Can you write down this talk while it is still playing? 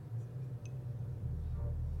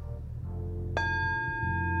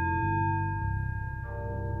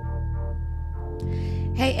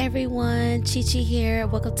Hey everyone, Chi Chi here.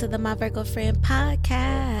 Welcome to the My Virgo Friend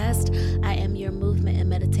podcast. I am your movement and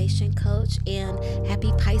meditation coach, and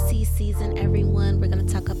happy Pisces season, everyone. We're going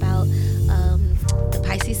to talk about the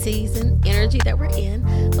Pisces season energy that we're in.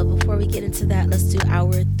 But before we get into that, let's do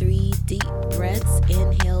our 3 deep breaths.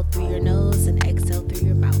 Inhale through your nose and exhale through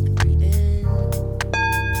your mouth. Breathe in.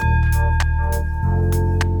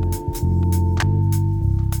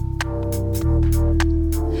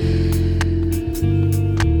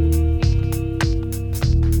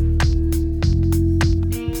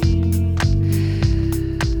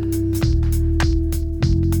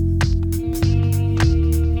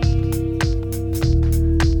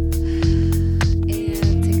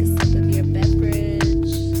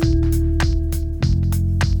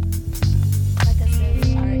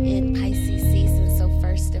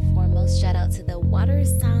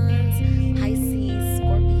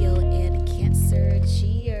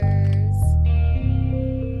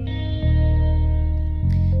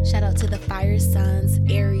 Shout out to the fire signs,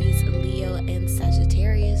 Aries, Leo, and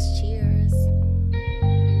Sagittarius. Cheers.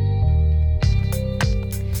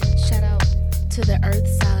 Shout out to the earth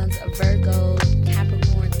signs, Virgo,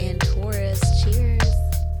 Capricorn, and Taurus. Cheers.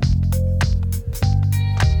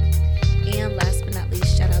 And last but not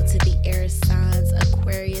least, shout out to the air signs,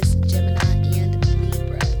 Aquarius, Gemini, and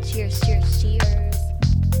Libra. Cheers, cheers, cheers.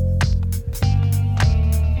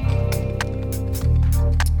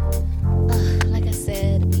 Like I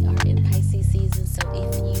said, we are in Pisces season, so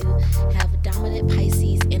if you have dominant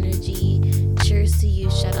Pisces energy, cheers to you,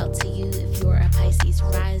 shout out to you. If you're a Pisces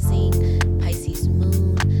rising, Pisces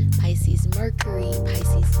moon, Pisces Mercury,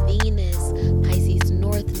 Pisces Venus, Pisces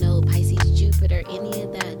North Node, Pisces Jupiter, any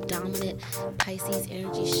of that dominant Pisces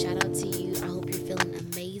energy, shout out to you. I hope you're feeling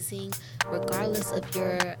amazing. Regardless of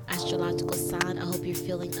your astrological sign, I hope you're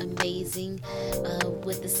feeling amazing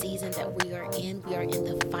with the season that we are in. We are in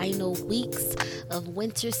the final weeks of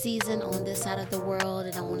winter season on this side of the world,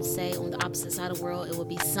 and I want to say on the opposite side of the world, it will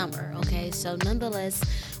be summer, okay? So nonetheless,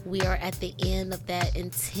 we are at the end of that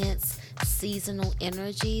intense seasonal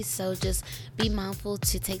energy, so just be mindful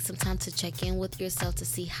to take some time to check in with yourself to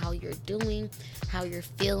see how you're doing, how you're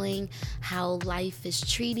feeling, how life is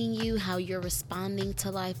treating you, how you're responding to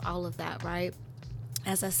life, all of that, right?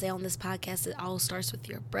 As I say on this podcast, it all starts with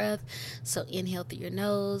your breath. So inhale through your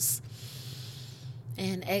nose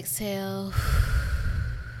and exhale.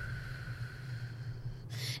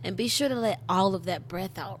 And be sure to let all of that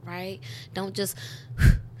breath out, right? Don't just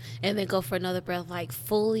and then go for another breath. Like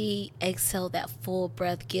fully exhale that full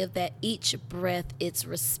breath. Give that each breath its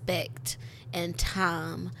respect and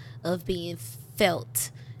time of being felt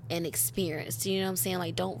and experienced. You know what I'm saying?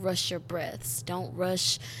 Like, don't rush your breaths. Don't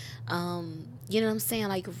rush, you know what I'm saying?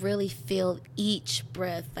 Like, really feel each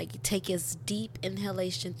breath. Like, you take as deep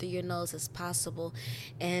inhalation through your nose as possible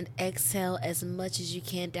and exhale as much as you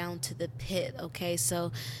can down to the pit, okay?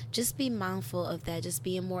 So just be mindful of that. Just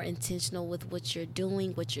being more intentional with what you're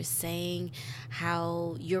doing, what you're saying,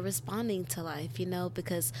 how you're responding to life, you know?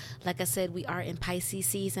 Because, like I said, we are in Pisces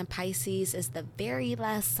season. Pisces is the very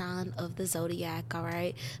last sign of the zodiac, all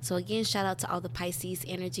right? So, again, shout out to all the Pisces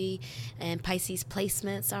energy and Pisces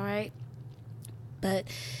placements, all right? But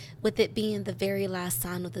with it being the very last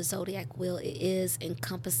sign of the zodiac wheel, it is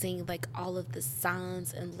encompassing like all of the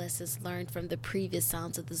signs and lessons learned from the previous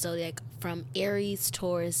signs of the zodiac, from Aries,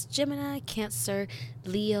 Taurus, Gemini, Cancer,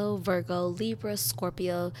 Leo, Virgo, Libra,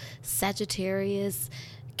 Scorpio, Sagittarius,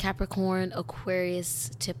 Capricorn, Aquarius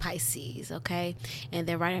to Pisces, okay? And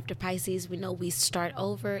then right after Pisces, we know we start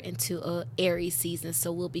over into a Aries season,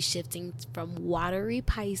 so we'll be shifting from watery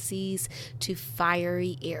Pisces to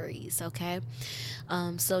fiery Aries, okay?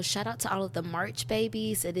 So shout out to all of the March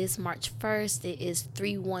babies. It is March 1st. It is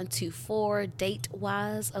 3124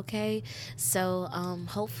 date-wise, okay? So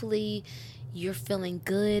hopefully you're feeling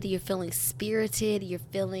good, you're feeling spirited, you're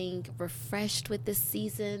feeling refreshed with this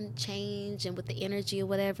season change and with the energy or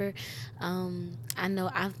whatever. I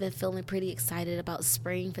know I've been feeling pretty excited about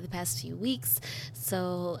spring for the past few weeks.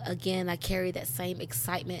 So again, I carry that same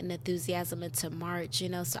excitement and enthusiasm into March, you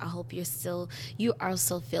know, so I hope you are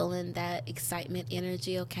also feeling that excitement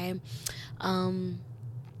energy, okay?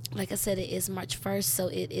 Like I said, it is March 1st, so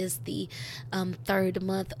it is the third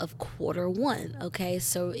month of quarter one, okay?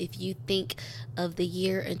 So if you think of the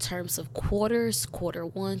year in terms of quarters, quarter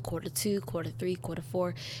one, quarter two, quarter three, quarter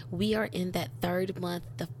four, we are in that third month,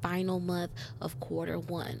 the final month of quarter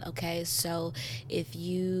one, okay? So if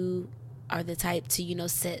you are the type to, you know,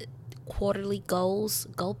 set quarterly goals,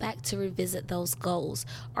 go back to revisit those goals.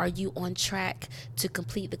 Are you on track to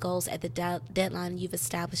complete the goals at the deadline you've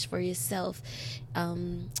established for yourself?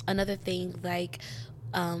 Another thing, like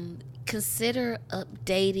consider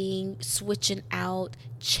updating, switching out,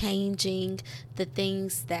 changing the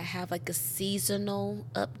things that have like a seasonal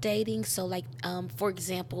updating. So like for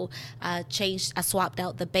example, I swapped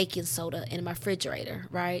out the baking soda in my refrigerator,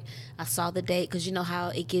 right? I saw the date, because you know how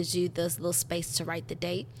it gives you this little space to write the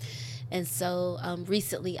date. And so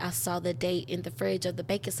recently I saw the date in the fridge of the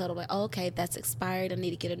baking soda. I'm like, oh, okay, that's expired. I need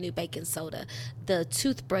to get a new baking soda. The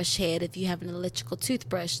toothbrush head, if you have an electrical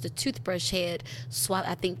toothbrush, the toothbrush head swap,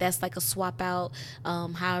 I think that's like a swap out.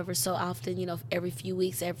 However, so often, every few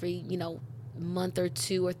weeks, every, month or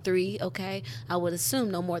 2 or 3. Okay, I would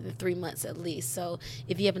assume no more than 3 months at least. So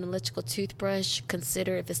if you have an electrical toothbrush,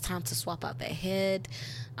 consider if it's time to swap out that head.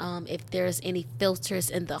 If there's any filters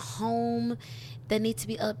in the home that need to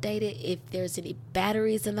be updated, if there's any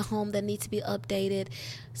batteries in the home that need to be updated,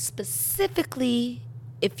 specifically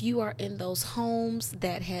if you are in those homes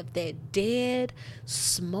that have that dead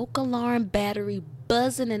smoke alarm battery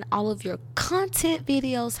buzzing in all of your content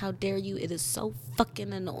videos, how dare you? It is so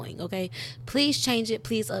fucking annoying. Okay, please change it,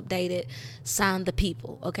 please update it, sign the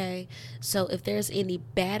people. Okay, so if there's any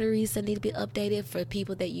batteries that need to be updated for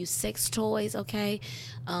people that use sex toys, okay,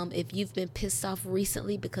 if you've been pissed off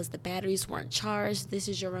recently because the batteries weren't charged, this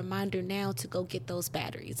is your reminder now to go get those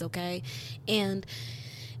batteries. Okay, and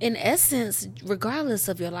in essence, regardless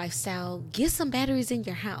of your lifestyle, get some batteries in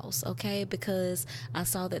your house, okay? Because I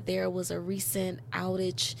saw that there was a recent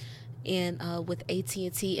outage in with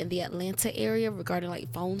AT&T in the Atlanta area regarding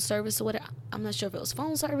like phone service or whatever. I'm not sure if it was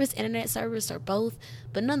phone service, internet service, or both,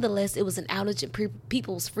 but nonetheless, it was an outage and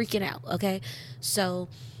people was freaking out, okay? So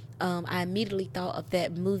I immediately thought of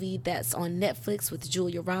that movie that's on Netflix with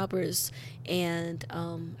Julia Roberts, and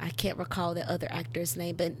I can't recall the other actor's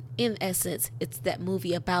name, but in essence, it's that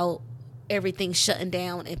movie about everything shutting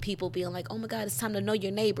down and people being like, oh my God, it's time to know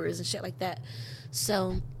your neighbors and shit like that.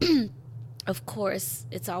 So, of course,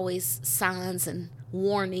 it's always signs and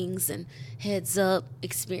warnings and heads up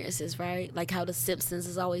experiences, right? Like how The Simpsons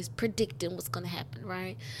is always predicting what's going to happen,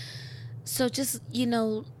 right? So just,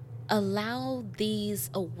 allow these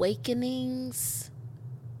awakenings,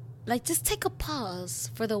 like just take a pause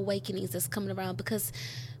for the awakenings that's coming around, because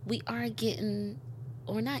we are getting,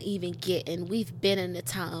 or not even getting, we've been in a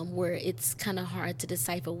time where it's kind of hard to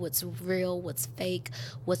decipher what's real, what's fake,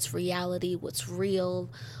 what's reality, what's real,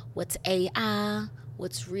 what's AI,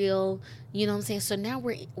 what's real, you know what I'm saying? So now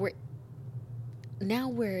we're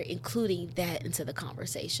including that into the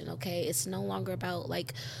conversation. Okay, it's no longer about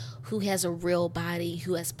like who has a real body,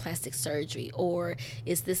 who has plastic surgery, or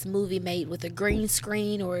is this movie made with a green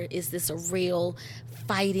screen, or is this a real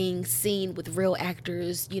fighting scene with real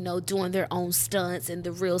actors, doing their own stunts in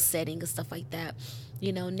the real setting and stuff like that.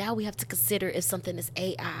 Now we have to consider if something is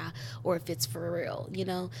AI or if it's for real.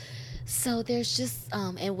 So there's just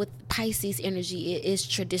and with Pisces energy, it is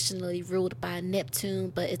traditionally ruled by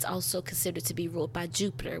Neptune, but it's also considered to be ruled by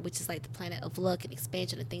Jupiter, which is like the planet of luck and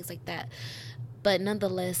expansion and things like that. But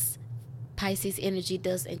nonetheless, Pisces energy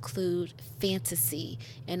does include fantasy,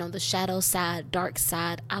 and on the shadow side, dark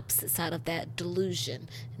side, opposite side of that, delusion,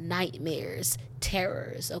 nightmares,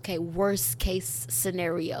 terrors, okay, worst case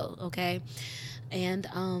scenario, okay? And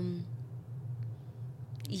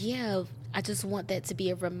yeah, I just want that to be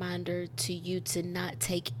a reminder to you to not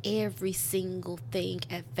take every single thing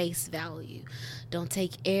at face value. Don't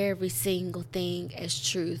take every single thing as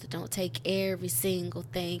truth. Don't take every single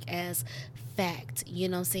thing as fact. You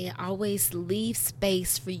know what I'm saying? Always leave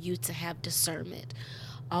space for you to have discernment.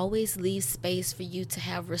 Always leave space for you to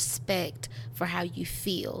have respect for how you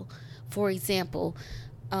feel. For example,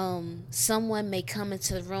 someone may come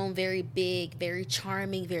into the room very big, very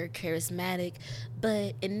charming, very charismatic,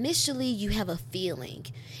 but initially you have a feeling.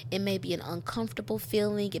 It may be an uncomfortable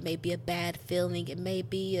feeling, it may be a bad feeling, it may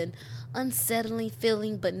be an unsettling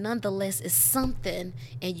feeling, but nonetheless it's something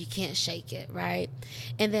and you can't shake it, right?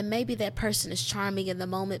 And then maybe that person is charming in the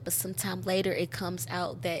moment, but sometime later it comes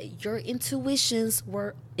out that your intuitions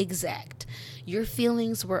were exact, your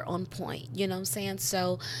feelings were on point, you know what I'm saying?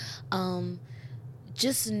 So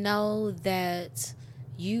just know that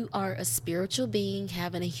you are a spiritual being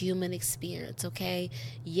having a human experience, okay?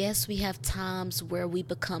 Yes, we have times where we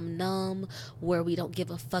become numb, where we don't give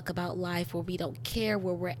a fuck about life, where we don't care,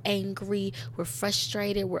 where we're angry, we're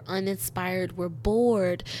frustrated, we're uninspired, we're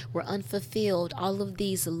bored, we're unfulfilled, all of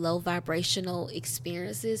these low vibrational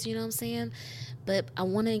experiences, you know what I'm saying? But I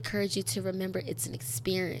want to encourage you to remember it's an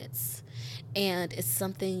experience, and it's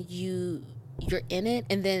something you're in it,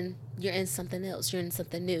 and then you're in something else, you're in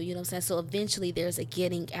something new, you know what I'm saying? So eventually there's a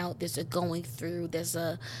getting out, there's a going through, there's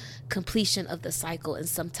a completion of the cycle in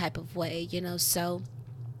some type of way, so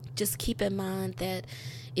just keep in mind that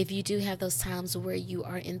if you do have those times where you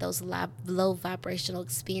are in those low vibrational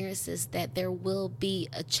experiences, that there will be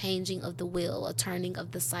a changing of the wheel, a turning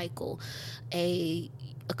of the cycle, a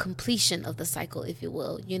completion of the cycle, if you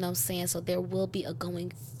will. You know what I'm saying? So there will be a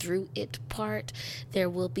going through it part. There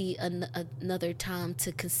will be another time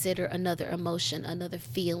to consider another emotion, another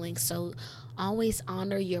feeling. So always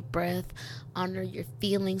honor your breath, honor your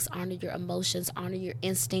feelings, honor your emotions, honor your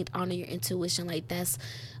instinct, honor your intuition. Like, that's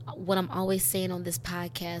what I'm always saying on this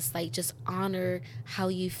podcast. Like, just honor how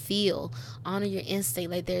you feel, honor your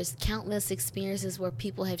instinct. Like, there's countless experiences where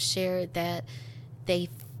people have shared that they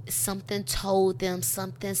something told them,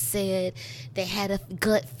 something said, they had a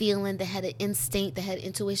gut feeling, they had an instinct, they had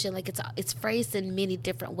intuition. Like, it's phrased in many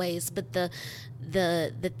different ways, but the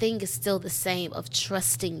thing is still the same, of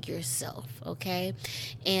trusting yourself. Okay.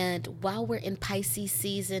 And while we're in Pisces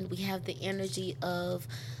season, we have the energy of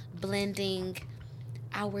blending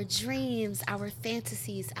our dreams, our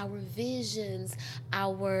fantasies, our visions,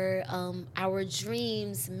 our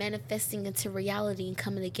dreams manifesting into reality and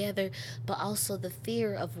coming together, but also the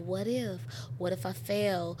fear of what if I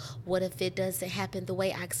fail? What if it doesn't happen the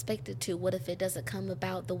way I expect it to? What if it doesn't come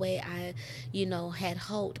about the way I, had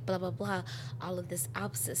hoped? Blah, blah, blah. All of this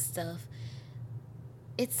opposite stuff.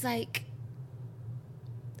 It's like,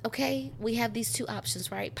 okay, we have these two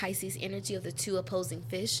options, right? Pisces energy of the two opposing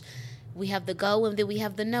fish. We have the go, and then we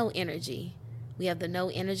have the no energy. We have the no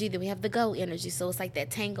energy, then we have the go energy. So it's like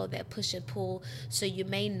that tango, that push and pull. So you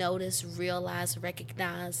may notice, realize,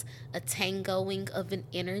 recognize a tangoing of an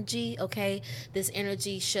energy. Okay, this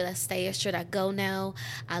energy, should I stay or should I go now?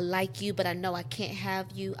 I like you, but I know I can't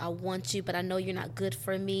have you. I want you, but I know you're not good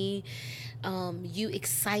for me. You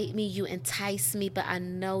excite me, you entice me, but I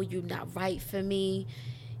know you're not right for me.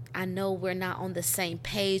 I know we're not on the same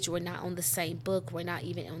page. We're not on the same book. We're not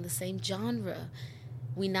even on the same genre.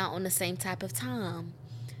 We're not on the same type of time.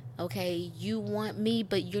 Okay, you want me,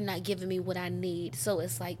 but you're not giving me what I need. So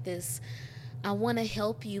it's like this, I want to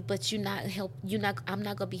help you, but I'm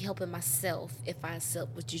not gonna be helping myself if I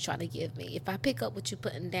accept what you're trying to give me. If I pick up what you're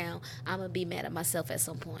putting down, I'm gonna be mad at myself at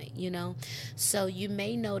some point, So you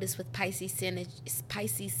may notice with Pisces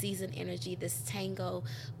season energy, this tango,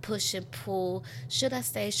 push and pull. Should I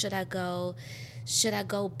stay? Should I go? Should I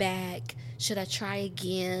go back? Should I try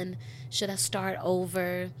again? Should I start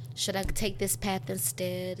over? Should I take this path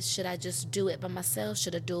instead? Should I just do it by myself?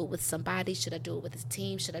 Should I do it with somebody? Should I do it with a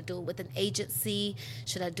team? Should I do it with an agency?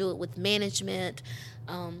 Should I do it with management?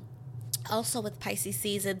 Also with Pisces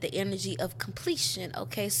season, the energy of completion.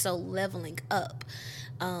 Okay, so leveling up.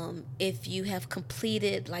 If you have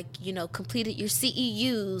completed, completed your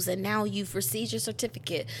CEUs and now you've received your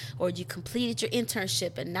certificate, or you completed your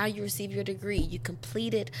internship and now you receive your degree, you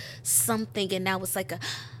completed something and now it's like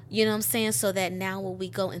you know what I'm saying? So that now when we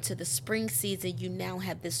go into the spring season, you now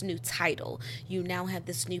have this new title. You now have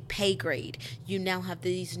this new pay grade. You now have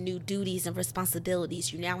these new duties and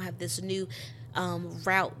responsibilities. You now have this new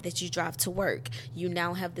route that you drive to work. You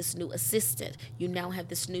now have this new assistant. You now have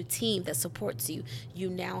this new team that supports you. You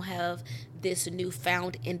now have this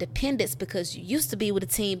newfound independence, because you used to be with a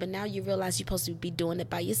team, but now you realize you're supposed to be doing it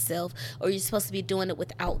by yourself, or you're supposed to be doing it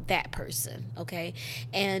without that person. Okay,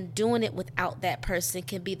 and doing it without that person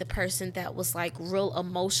can be the person that was like real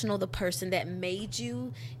emotional, the person that made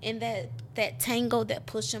you in that tango, that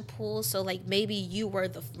push and pull. So like maybe you were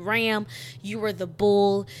the ram, you were the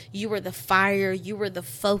bull, you were the fire, you were the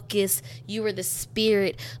focus, you were the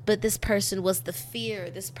spirit, but this person was the fear,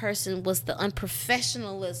 this person was the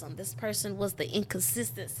unprofessionalism, this person was the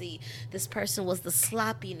inconsistency, this person was the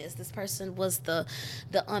sloppiness, this person was the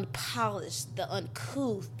unpolished, the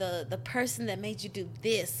uncouth, the person that made you do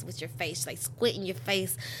this with your face, like squinting your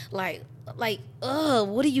face, like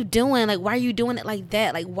what are you doing? Like, why are you doing it like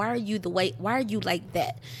that? Like, why are you like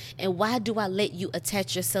that? And why do I let you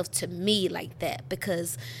attach yourself to me like that?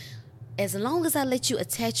 Because as long as I let you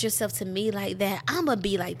attach yourself to me like that, I'm going to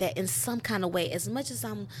be like that in some kind of way. As much as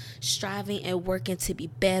I'm striving and working to be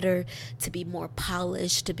better, to be more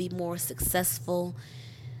polished, to be more successful,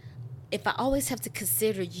 if I always have to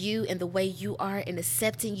consider you and the way you are and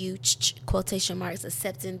accepting you, quotation marks,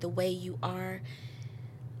 accepting the way you are,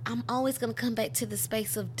 I'm always going to come back to the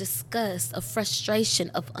space of disgust, of frustration,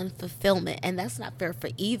 of unfulfillment. And that's not fair for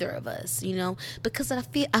either of us, because I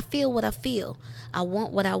feel what I feel. I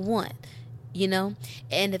want what I want,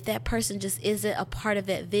 and if that person just isn't a part of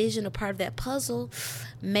that vision, a part of that puzzle,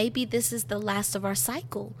 maybe this is the last of our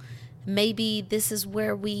cycle. Maybe this is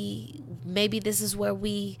where we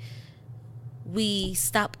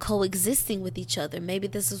stop coexisting with each other. Maybe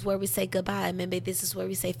this is where we say goodbye. Maybe this is where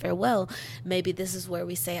we say farewell. Maybe this is where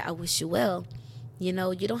we say I wish you well. You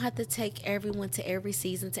know, you don't have to take everyone to every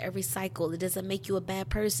season, to every cycle. It doesn't make you a bad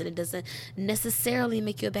person. It doesn't necessarily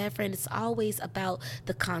make you a bad friend. It's always about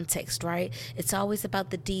the context, right? It's always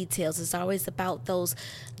about the details. It's always about those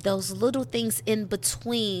little things in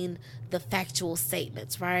between the factual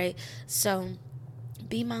statements, right? So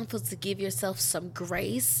be mindful to give yourself some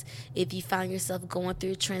grace if you find yourself going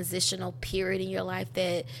through a transitional period in your life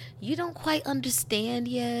that you don't quite understand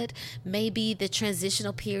yet. Maybe the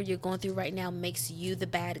transitional period you're going through right now makes you the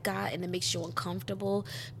bad guy and it makes you uncomfortable.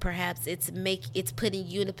 Perhaps it's putting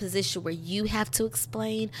you in a position where you have to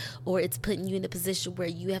explain, or it's putting you in a position where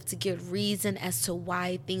you have to give reason as to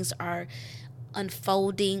why things are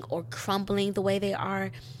unfolding or crumbling the way they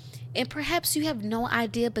are. And perhaps you have no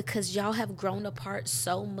idea because y'all have grown apart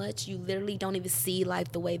so much, you literally don't even see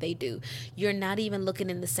life the way they do. You're not even looking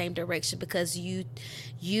in the same direction because you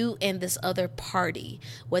and this other party,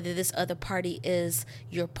 whether this other party is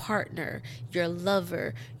your partner, your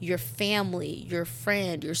lover, your family, your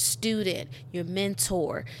friend, your student, your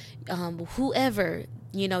mentor, whoever,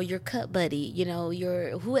 your cut buddy,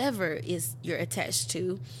 your whoever is you're attached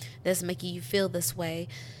to that's making you feel this way.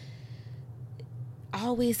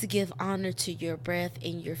 Always give honor to your breath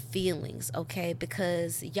and your feelings, okay?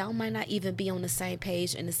 Because y'all might not even be on the same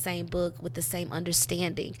page in the same book with the same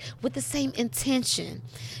understanding, with the same intention.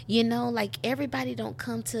 Like everybody don't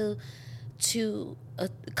come to a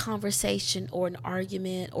conversation or an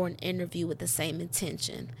argument or an interview with the same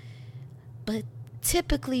intention. But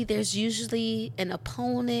typically there's usually an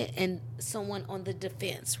opponent and someone on the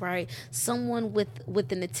defense, right? Someone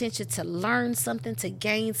with an intention to learn something, to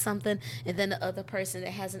gain something, and then the other person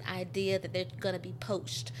that has an idea that they're going to be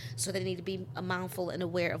poached. So they need to be mindful and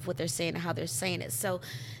aware of what they're saying and how they're saying it. So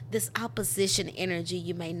this opposition energy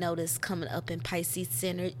you may notice coming up in Pisces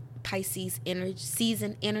energy,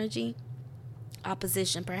 season energy.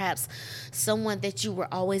 Opposition, perhaps someone that you were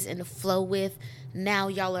always in the flow with, now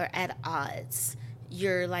y'all are at odds.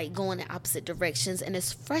 You're like going in opposite directions, and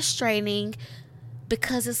it's frustrating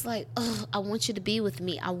because it's like, oh, I want you to be with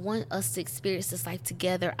me. I want us to experience this life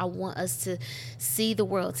together. I want us to see the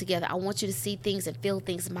world together. I want you to see things and feel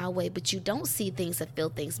things my way, but you don't see things and feel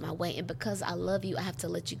things my way. And because I love you, I have to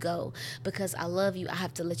let you go. Because I love you, I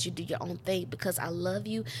have to let you do your own thing. Because I love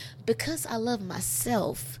you, because I love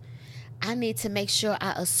myself, I need to make sure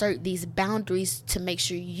I assert these boundaries to make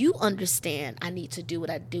sure you understand I need to do what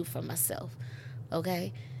I do for myself.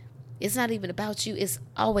 Okay? It's not even about you. It's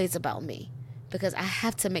always about me. Because I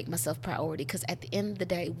have to make myself priority. Because at the end of the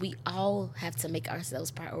day, we all have to make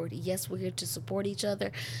ourselves priority. Yes, we're here to support each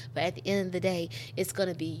other. But at the end of the day, it's going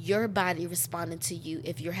to be your body responding to you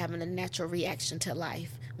if you're having a natural reaction to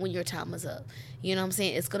life when your time is up. You know what I'm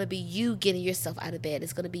saying? It's going to be you getting yourself out of bed.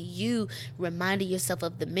 It's going to be you reminding yourself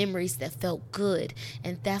of the memories that felt good.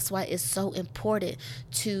 And that's why it's so important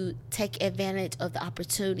to take advantage of the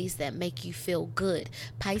opportunities that make you feel good.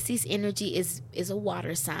 Pisces energy is a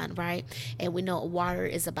water sign, right? And we know water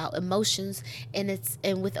is about emotions, and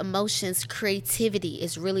with emotions, creativity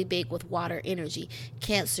is really big with water energy.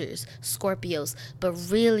 Cancers, Scorpios, but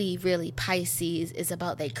really, really Pisces is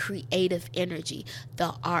about that creative energy,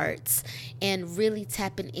 the arts, and really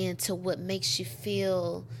tapping into what makes you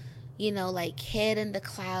feel, like head in the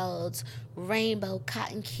clouds, rainbow,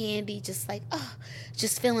 cotton candy, just like,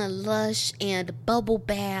 just feeling lush and bubble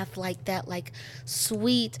bath like that, like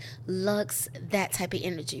sweet luxe, that type of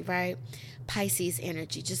energy, right? Pisces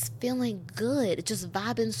energy, just feeling good, just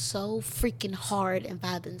vibing so freaking hard and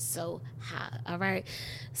vibing so high. All right.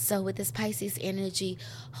 So with this Pisces energy,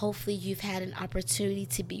 hopefully you've had an opportunity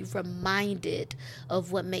to be reminded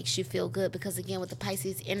of what makes you feel good. Because again, with the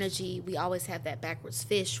Pisces energy, we always have that backwards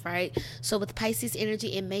fish, right? So with Pisces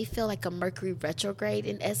energy, it may feel like a Mercury retrograde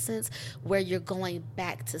in essence, where you're going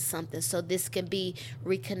back to something. So this can be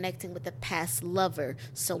reconnecting with the past lover,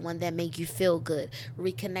 someone that made you feel good,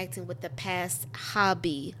 reconnecting with the past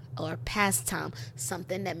hobby or pastime,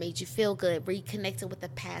 something that made you feel good, reconnecting with the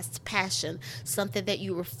past passion, something that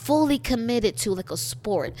you were fully committed to, like a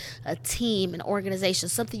sport, a team, an organization,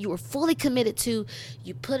 something you were fully committed to.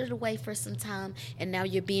 You put it away for some time, and now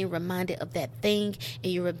you're being reminded of that thing,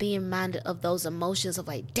 and you're being reminded of those emotions of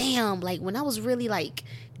like, damn, like when I was really like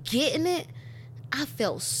getting it, I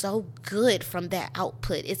felt so good from that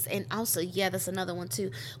output. And also, yeah, that's another one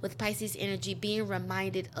too, with Pisces energy, being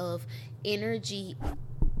reminded of energy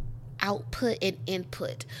output and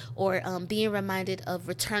input, or being reminded of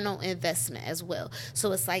return on investment as well.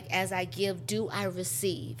 So it's like, as I give, do I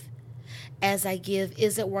receive? As I give,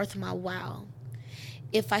 is it worth my while?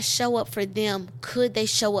 If I show up for them, could they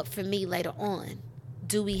show up for me later on?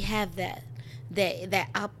 Do we have that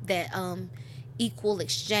equal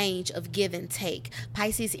exchange of give and take.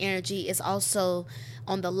 Pisces energy is also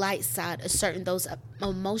on the light side, asserting those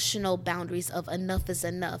emotional boundaries of enough is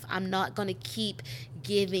enough. I'm not going to keep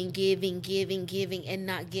giving and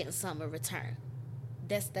not getting something in return.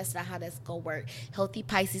 That's not how that's gonna work. Healthy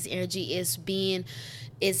Pisces energy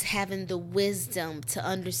is having the wisdom to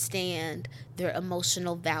understand their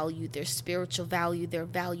emotional value, their spiritual value, their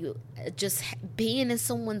value, just being in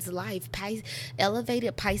someone's life.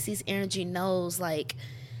 Elevated Pisces energy knows, like,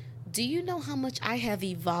 do you know how much I have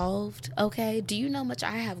evolved? Okay, do you know how much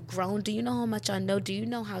I have grown? Do you know how much I know? Do you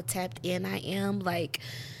know how tapped in I am? Like,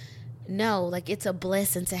 no, like, it's a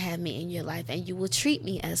blessing to have me in your life, and you will treat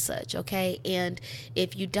me as such. Okay, and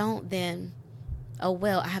if you don't, then oh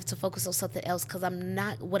well, I have to focus on something else, because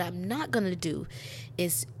what I'm not gonna do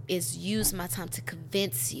is use my time to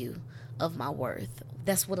convince you of my worth.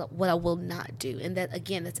 That's what I will not do. And that,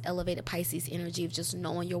 again, that's elevated Pisces energy of just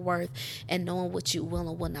knowing your worth and knowing what you will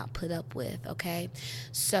and will not put up with. Okay,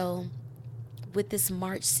 so with this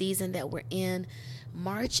March season that we're in,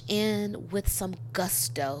 march in with some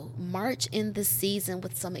gusto, march in this season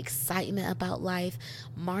with some excitement about life,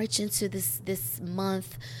 march into this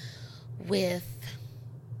month with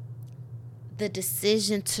the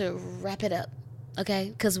decision to wrap it up. Okay,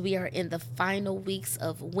 because we are in the final weeks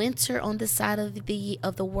of winter on this side of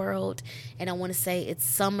the world, and I want to say it's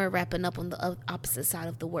summer wrapping up on the opposite side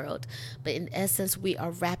of the world, but in essence we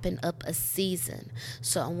are wrapping up a season.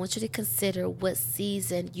 So I want you to consider what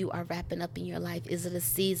season you are wrapping up in your life. Is it a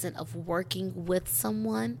season of working with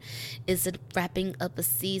someone? Is it wrapping up a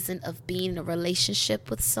season of being in a relationship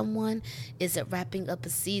with someone? Is it wrapping up a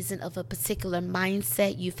season of a particular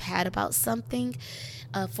mindset you've had about something?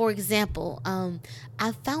 For example,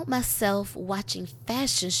 I found myself watching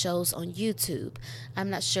fashion shows on YouTube. I'm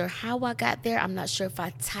not sure how I got there. I'm not sure if I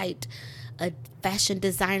typed a fashion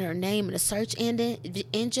designer name in a search engine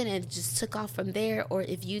and it just took off from there, or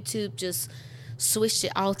if YouTube just switched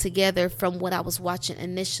it all together from what I was watching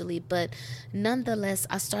initially. But nonetheless,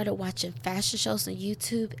 I started watching fashion shows on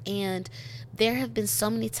YouTube, and there have been so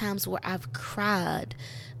many times where I've cried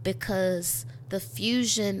because the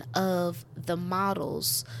fusion of the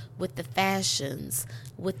models with the fashions,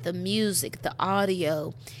 with the music, the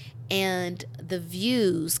audio, and the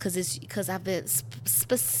views, because I've been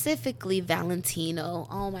specifically Valentino.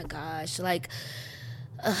 Oh my gosh, like,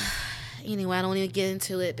 anyway, I don't even get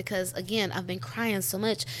into it, because again, I've been crying so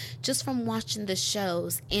much just from watching the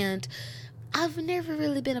shows. And I've never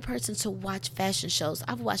really been a person to watch fashion shows.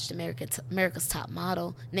 I've watched America's Top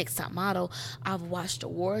Model, Next Top Model. I've watched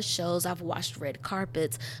award shows. I've watched red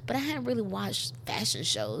carpets, but I hadn't really watched fashion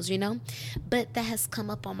shows, But that has come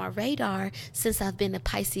up on my radar since I've been in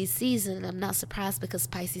Pisces season, and I'm not surprised, because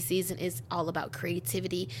Pisces season is all about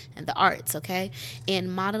creativity and the arts, okay?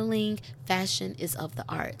 And modeling, fashion is of the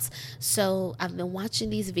arts. So I've been watching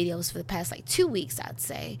these videos for the past 2 weeks, I'd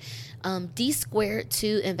say. D Squared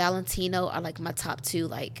 2 and Valentino are like my top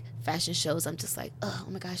two fashion shows. I'm just like, oh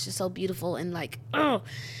my gosh, you're so beautiful, and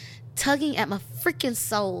tugging at my freaking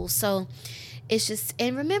soul. So it's just,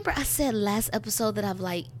 and remember I said last episode that I've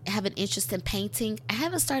have an interest in painting. I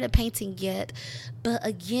haven't started painting yet, but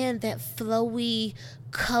again, that flowy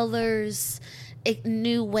colors, a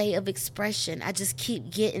new way of expression, I just keep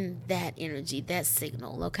getting that energy, that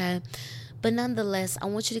signal. Okay, but nonetheless, I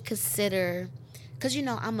want you to consider, because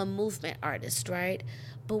I'm a movement artist, right?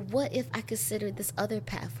 But what if I considered this other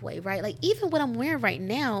pathway, right? Even what I'm wearing right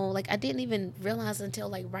now, I didn't even realize until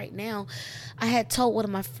right now, I had told one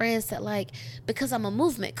of my friends that because I'm a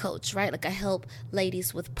movement coach, right? I help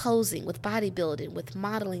ladies with posing, with bodybuilding, with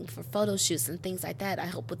modeling for photo shoots and things like that. I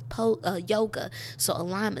help with yoga, so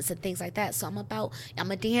alignments and things like that. So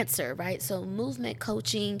I'm a dancer, right? So movement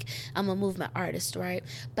coaching, I'm a movement artist, right?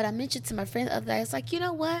 But I mentioned to my friend the other day, it's you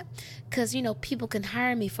know what? Because, people can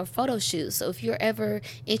hire me for photo shoots. So if you're ever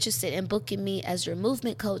interested in booking me as your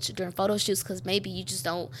movement coach during photo shoots, because maybe you just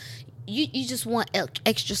don't, you just want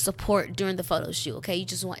extra support during the photo shoot, okay? You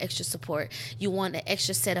just want extra support. You want an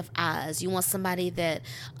extra set of eyes. You want somebody that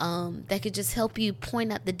could just help you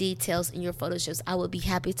point out the details in your photo shoots. I would be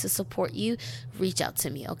happy to support you. Reach out to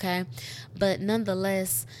me, okay? But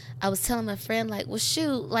nonetheless, I was telling my friend, well,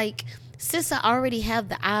 shoot, since I already have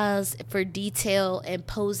the eyes for detail and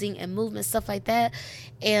posing and movement, stuff like that,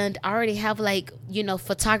 and I already have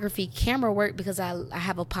photography camera work, because I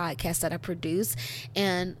have a podcast that I produce,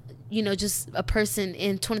 and just a person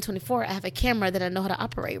in 2024, I have a camera that I know how to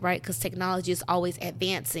operate, right? Because technology is always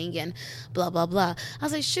advancing and blah, blah, blah. I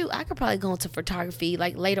was like, shoot, I could probably go into photography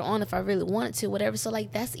like later on if I really wanted to, whatever. So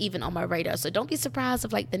like that's even on my radar. So don't be surprised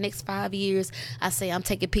if like the next 5 years I say I'm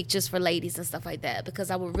taking pictures for ladies and stuff like that, because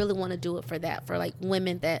I would really want to do it for that, for like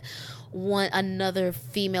women that want another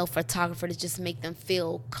female photographer to just make them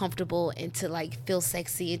feel comfortable and to like feel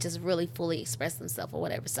sexy and just really fully express themselves or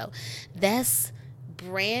whatever. So that's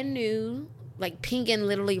brand new, like pinging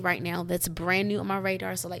literally right now. That's brand new on my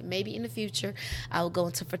radar. So like maybe in the future I'll go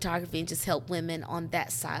into photography and just help women on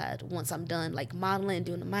that side. Once I'm done like modeling and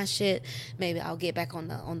doing my shit, maybe I'll get back on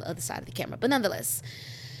the other side of the camera. But nonetheless,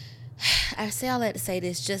 I say all that to say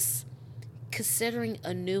this: just considering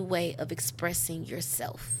a new way of expressing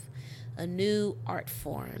yourself, a new art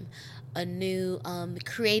form, a new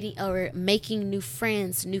creating or making new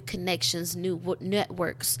friends, new connections, new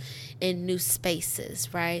networks in new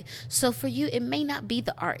spaces, right? So for you, it may not be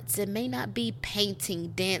the arts, it may not be painting,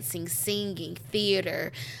 dancing, singing,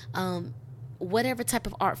 theater, whatever type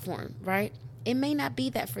of art form, right? It may not be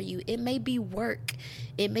that for you. It may be work.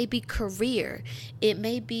 It may be career. It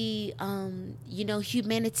may be,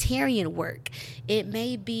 humanitarian work. It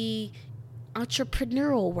may be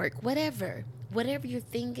entrepreneurial work, whatever your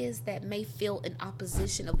thing is that may feel in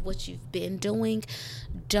opposition of what you've been doing.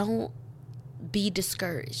 Don't be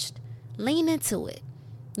discouraged. Lean into it.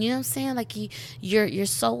 You know what I'm saying? Like your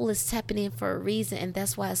soul is tapping in for a reason, and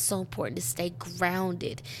that's why it's so important to stay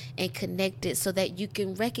grounded and connected so that you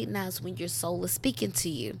can recognize when your soul is speaking to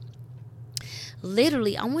you.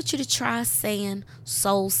 Literally, I want you to try saying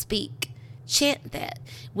soul speak. Chant that.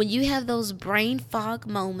 When you have those brain fog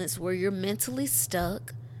moments where you're mentally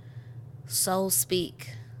stuck, soul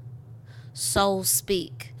speak. Soul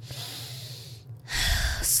speak.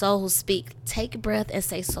 Soul speak. Take a breath and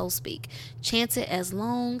say soul speak. Chant it as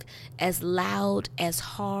long, as loud, as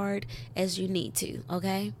hard as you need to,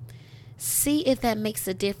 okay? See if that makes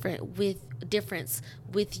a difference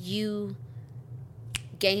with you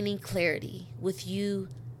gaining clarity, with you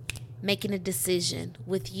making a decision,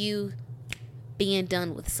 with you being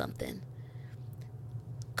done with something.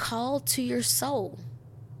 Call to your soul.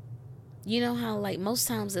 You know how like most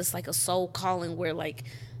times it's like a soul calling where like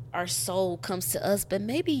our soul comes to us, but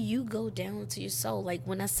maybe you go down to your soul. Like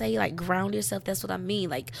when I say like ground yourself, that's what I mean.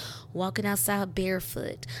 Like walking outside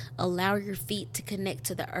barefoot, allow your feet to connect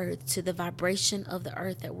to the earth, to the vibration of the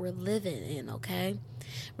earth that we're living in, okay?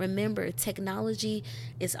 Remember, technology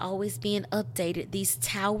is always being updated. These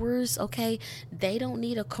towers, okay, they don't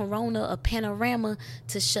need a corona, a panorama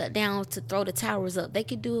to shut down, to throw the towers up. They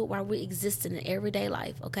can do it while we exist in everyday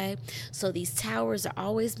life, okay? So these towers are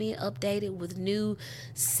always being updated with new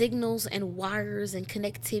signals and wires and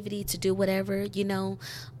connectivity to do whatever,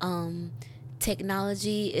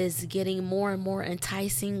 Technology is getting more and more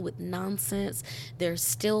enticing with nonsense. They're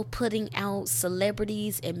still putting out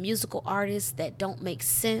celebrities and musical artists that don't make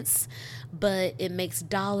sense, but it makes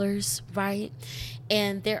dollars, right?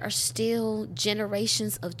 And there are still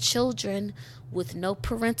generations of children with no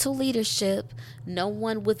parental leadership, no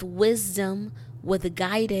one with wisdom, with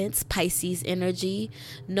guidance, Pisces energy,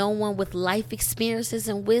 no one with life experiences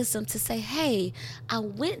and wisdom to say, hey, I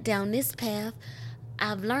went down this path,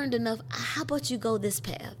 I've learned enough. How about you go this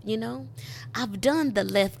path? I've done the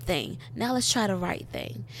left thing. Now let's try the right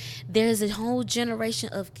thing. There's a whole generation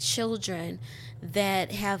of children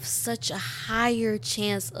that have such a higher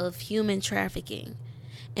chance of human trafficking,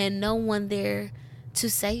 and no one there to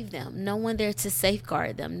save them, no one there to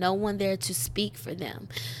safeguard them, no one there to speak for them.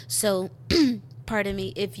 So pardon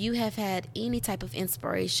me, if you have had any type of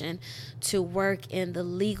inspiration to work in the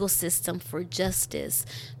legal system for justice,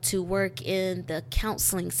 to work in the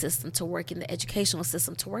counseling system, to work in the educational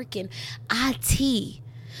system, to work in IT,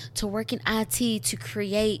 to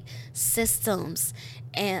create systems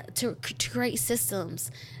and to create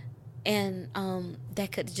systems and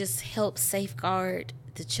that could just help safeguard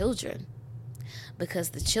the children. Because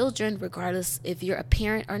the children, regardless if you're a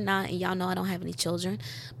parent or not, and y'all know I don't have any children,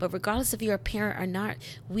 but regardless if you're a parent or not,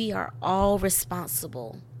 we are all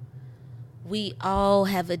responsible. We all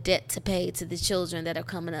have a debt to pay to the children that are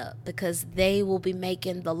coming up, because they will be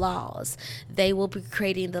making the laws. They will be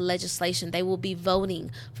creating the legislation. They will be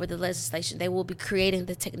voting for the legislation. They will be creating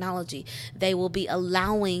the technology. They will be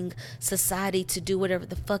allowing society to do whatever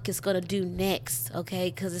the fuck it's going to do next, okay?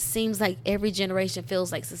 Because it seems like every generation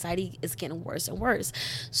feels like society is getting worse and worse.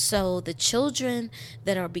 So the children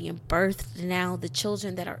that are being birthed now, the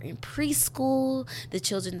children that are in preschool, the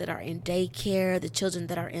children that are in daycare, the children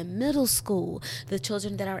that are in middle school, school, the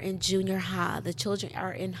children that are in junior high, the children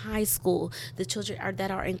are in high school, the children that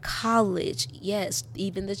are in college. Yes,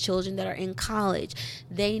 even the children that are in college,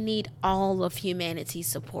 they need all of humanity's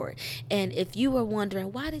support. And if you were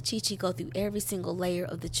wondering, why did Chi Chi go through every single layer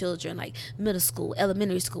of the children, like middle school,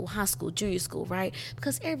 elementary school, high school, junior school, right?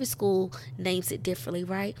 Because every school names it differently,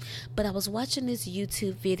 right? But I was watching this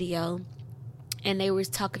YouTube video, and they were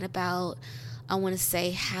talking about, I want to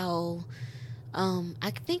say how,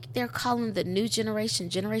 I think they're calling the new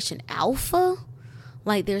Generation Alpha.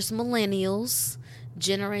 Like there's millennials,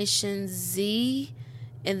 Generation Z,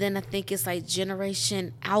 and then I think it's like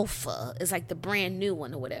Generation Alpha. It's like the brand new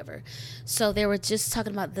one or whatever. So they were just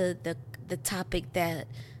talking about the topic that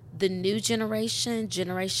the new Generation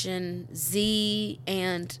Z,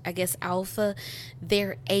 and I guess Alpha,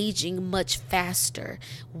 they're aging much faster.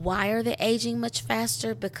 Why are they aging much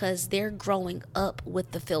faster? Because they're growing up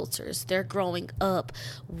with the filters. They're growing up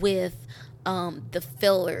with the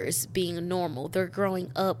fillers being normal. They're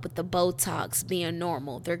growing up with the Botox being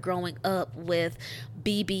normal. They're growing up with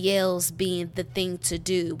BBLs being the thing to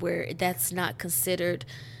do, where that's not considered,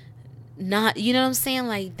 not, you know what I'm saying?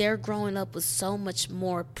 Like they're growing up with so much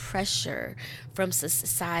more pressure from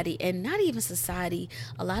society, and not even society,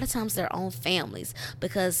 a lot of times their own families,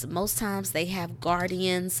 because most times they have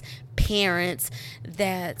guardians, parents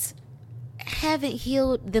that haven't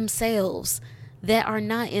healed themselves, that are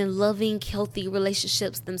not in loving, healthy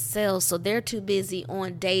relationships themselves. So they're too busy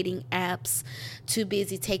on dating apps, too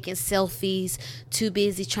busy taking selfies, too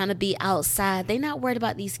busy trying to be outside. They're not worried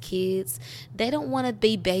about these kids. They don't want to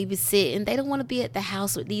be babysitting. They don't want to be at the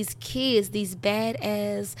house with these kids, these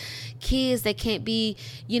badass kids that can't be,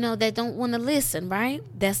 that don't want to listen, right?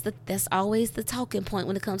 That's always the talking point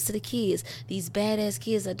when it comes to the kids. These badass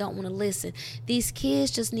kids that don't want to listen. These kids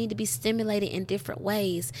just need to be stimulated in different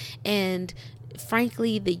ways. And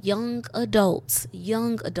frankly, the young adults,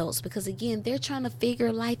 because again, they're trying to figure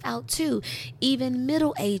life out too. Even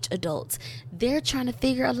middle-aged adults, they're trying to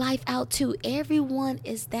figure life out too. Everyone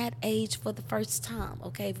is that age for the first time,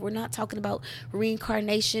 okay? If we're not talking about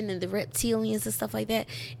reincarnation and the reptilians and stuff like that,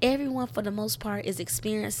 everyone for the most part is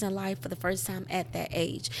experiencing life for the first time at that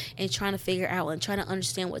age and trying to figure out and trying to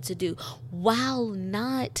understand what to do, while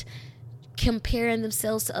not comparing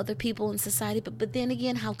themselves to other people in society. But then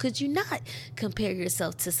again, how could you not compare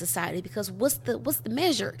yourself to society? Because what's the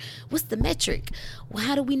measure? What's the metric? Well,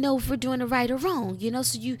 how do we know if we're doing it right or wrong?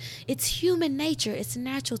 So it's human nature. It's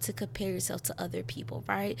natural to compare yourself to other people,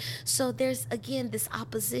 right? So there's again this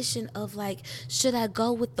opposition of like, should I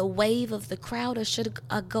go with the wave of the crowd, or should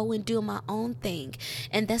I go and do my own thing?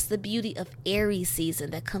 And that's the beauty of Aries season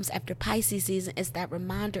that comes after Pisces season. It's that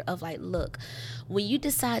reminder of like, look, when you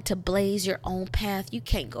decide to blaze your own path, you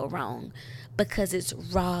can't go wrong, because it's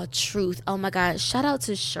raw truth. Oh my God, shout out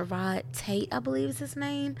to Sherrod Tate, I believe is his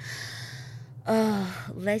name.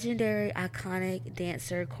 Legendary, iconic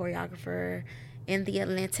dancer, choreographer in the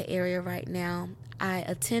Atlanta area right now. I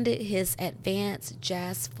attended his advanced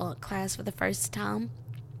jazz funk class for the first time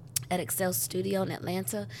at Excel Studio in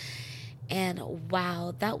Atlanta. And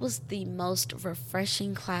wow, that was the most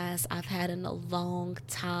refreshing class I've had in a long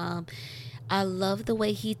time. I love the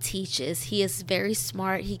way he teaches. He is very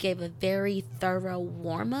smart. He gave a very thorough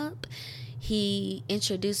warm-up. He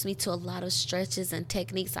introduced me to a lot of stretches and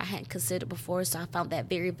techniques I hadn't considered before, so I found that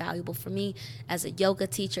very valuable for me as a yoga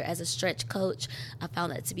teacher, as a stretch coach. I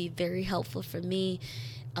found that to be very helpful for me.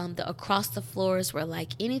 The across the floors were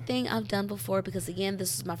like anything I've done before, because again,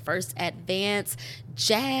 this is my first advanced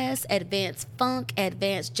jazz, advanced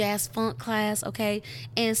jazz funk class, okay,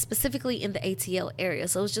 and specifically in the ATL area.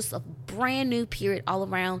 So it was just a brand new period all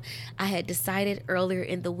around. I had decided earlier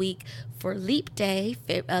in the week for Leap Day,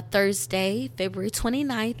 Thursday, February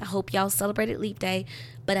 29th. I hope y'all celebrated Leap Day.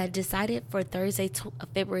 But I decided for Thursday,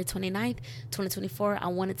 February 29th, 2024, I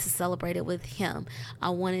wanted to celebrate it with him.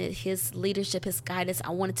 I wanted his leadership, his guidance.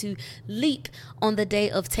 I wanted to leap on the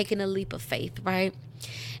day of taking a leap of faith, right?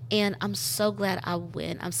 And I'm so glad I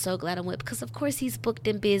went. Because, of course, he's booked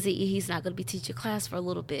and busy. He's not going to be teaching class for a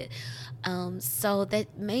little bit. So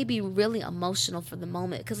that may be really emotional for the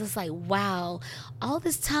moment, because it's like, wow, all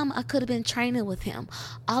this time I could have been training with him.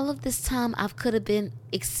 All of this time I could have been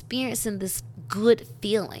experiencing this good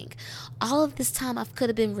feeling. All of this time I could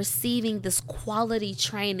have been receiving this quality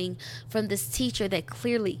training from this teacher that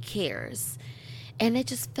clearly cares. And it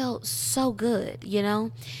just felt so good,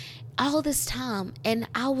 all this time. And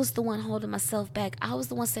I was the one holding myself back. I was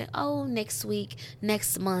the one saying, oh, next week,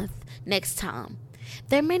 next month, next time.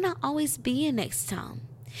 There may not always be a next time.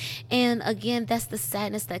 And again, that's the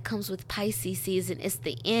sadness that comes with Pisces season. It's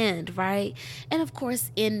the end, right? And of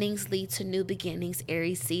course, endings lead to new beginnings,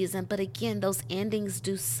 Aries season. But again, those endings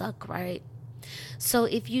do suck, right? So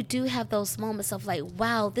if you do have those moments of like,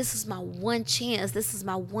 wow, this is my one chance, this is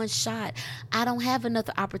my one shot, I don't have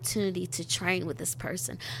another opportunity to train with this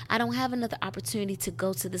person. I don't have another opportunity to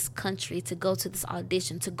go to this country, to go to this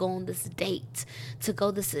audition, to go on this date, to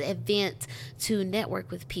go this event, to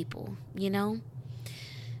network with people, you know?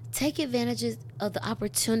 Take advantage of the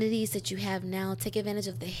opportunities that you have now. Take advantage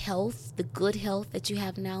of the health, the good health that you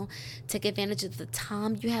have now. Take advantage of the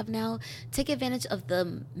time you have now. Take advantage of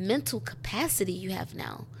the mental capacity you have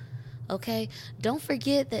now. Okay, don't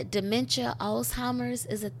forget that dementia, Alzheimer's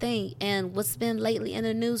is a thing. And what's been lately in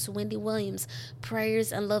the news, Wendy Williams.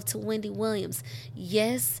 Prayers and love to Wendy Williams.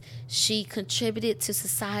 Yes, she contributed to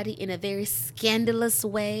society in a very scandalous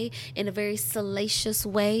way, in a very salacious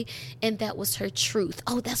way, and that was her truth.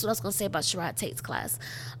 Oh, that's what I was going to say about Sherrod Tate's class.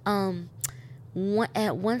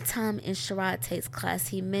 At one time in Sherrod Tate's class,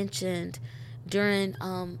 he mentioned during,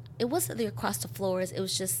 it wasn't the Across the Floors, it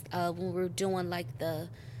was just when we were doing like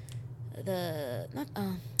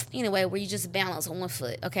anyway, where you just balance on one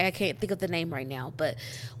foot. Okay, I can't think of the name right now, but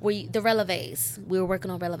the releves. We were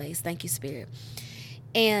working on releves. Thank you, Spirit.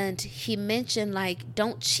 And he mentioned like,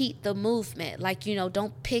 don't cheat the movement. Like, you know,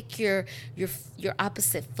 don't pick your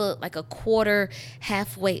opposite foot like a quarter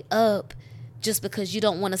halfway up just because you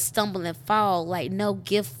don't want to stumble and fall. Like, no,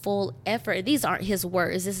 give full effort. These aren't his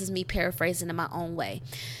words. This is me paraphrasing in my own way.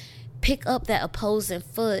 Pick up that opposing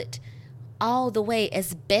foot all the way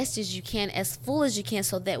as best as you can, as full as you can,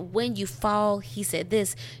 so that when you fall, he said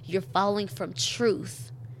this, you're falling from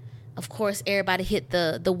truth. Of course, everybody hit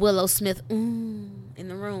the Willow Smith in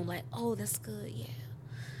the room, like, oh, that's good, yeah.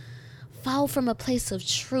 Fall from a place of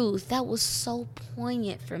truth. That was so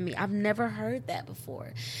poignant for me. I've never heard that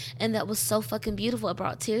before. And that was so fucking beautiful. It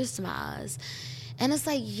brought tears to my eyes. And it's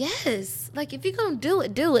like, yes, like if you're going to do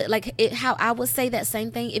it, do it. Like how I would say that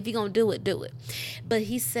same thing. If you're going to do it, do it. But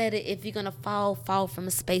he said it, if you're going to fall from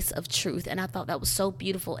a space of truth. And I thought that was so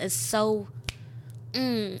beautiful and so,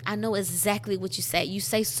 I know exactly what you say. You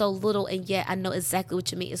say so little and yet I know exactly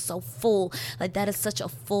what you mean. It's so full. Like that is such a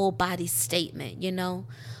full body statement, you know?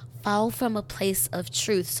 Fall from a place of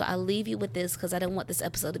truth. So I'll leave you with this because I didn't want this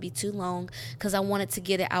episode to be too long because I wanted to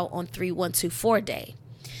get it out on 3124 day.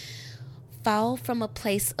 Fall from a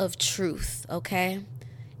place of truth, okay?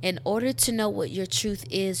 In order to know what your truth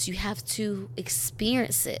is, you have to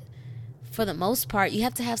experience it. For the most part, you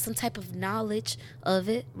have to have some type of knowledge of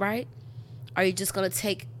it, right? Are you just going to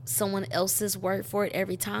take someone else's word for it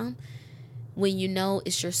every time? When you know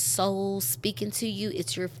it's your soul speaking to you,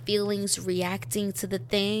 it's your feelings reacting to the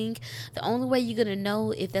thing. The only way you're going to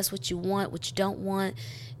know if that's what you want, what you don't want,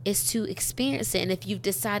 is to experience it. And if you've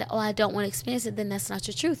decided, oh, I don't want to experience it, then that's not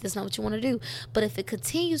your truth. That's not what you want to do. But if it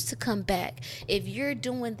continues to come back, if you're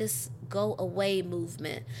doing this go away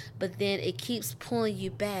movement, but then it keeps pulling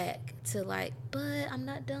you back to like, but I'm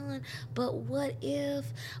not done. But what if,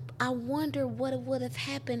 I wonder what would have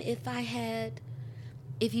happened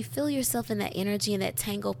if you feel yourself in that energy and that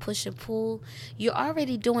tango push and pull, you're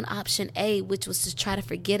already doing option A, which was to try to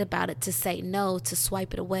forget about it, to say no, to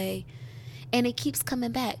swipe it away. And it keeps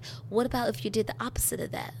coming back. What about if you did the opposite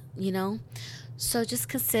of that, you know? So just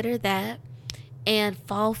consider that and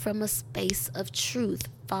fall from a space of truth.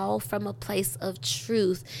 Fall from a place of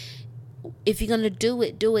truth. If you're going to do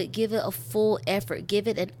it, do it. Give it a full effort. Give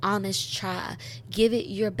it an honest try. Give it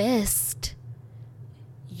your best.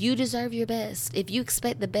 You deserve your best. If you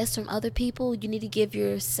expect the best from other people, you need to give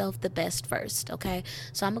yourself the best first, okay?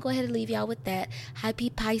 So I'm going to go ahead and leave y'all with that. Happy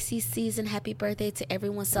Pisces season. Happy birthday to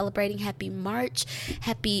everyone celebrating. Happy March.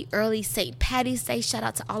 Happy early St. Patty's Day. Shout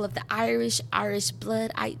out to all of the Irish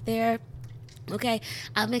blood out there. Okay,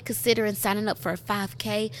 I've been considering signing up for a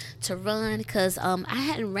 5K to run because I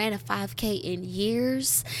hadn't ran a 5K in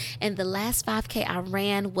years. And the last 5K I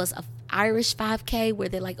ran was a Irish 5K where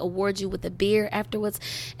they like award you with a beer afterwards,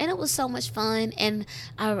 and it was so much fun. And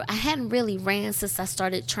I hadn't really ran since I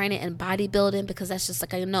started training in bodybuilding, because that's just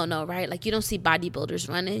like a no, right? Like you don't see bodybuilders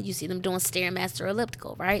running, you see them doing Stairmaster or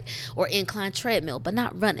elliptical, right? Or incline treadmill, but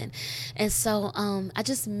not running. And so I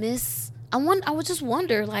would just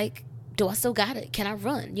wonder, like, do I still got it? Can I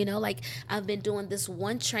run? You know, like I've been doing this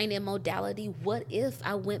one training modality. What if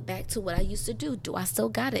I went back to what I used to do? Do I still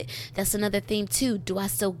got it? That's another theme too. Do I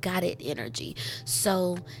still got it energy?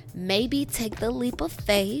 So maybe take the leap of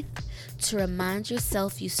faith to remind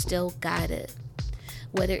yourself you still got it.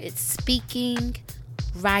 Whether it's speaking,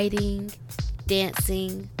 writing,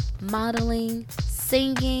 dancing, modeling,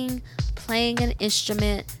 singing, playing an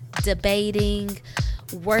instrument, debating,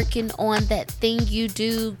 working on that thing you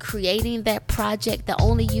do, creating that project that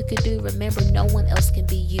only you can do. Remember, no one else can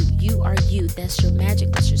be you. You are you. That's your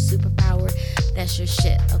magic. That's your superpower. That's your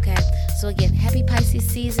shit. Okay. So again, happy Pisces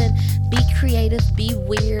season. Be creative. Be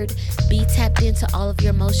weird. Be tapped into all of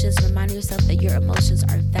your emotions. Remind yourself that your emotions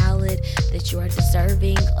are valid, that you are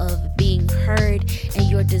deserving of being heard, and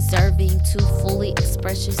you're deserving to fully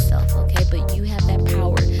express yourself. Okay. But you have that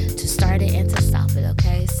power to start it and to stop it.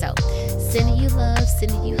 Okay. So sending you love,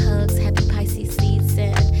 sending you hugs. Happy Pisces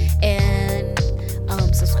season. And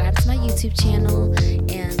subscribe to my YouTube channel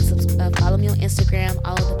and follow me on Instagram,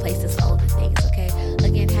 all of the places, all of the things. Okay.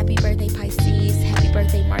 Again, happy birthday, Pisces. Happy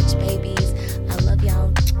birthday, March babies. I love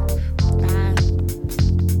y'all.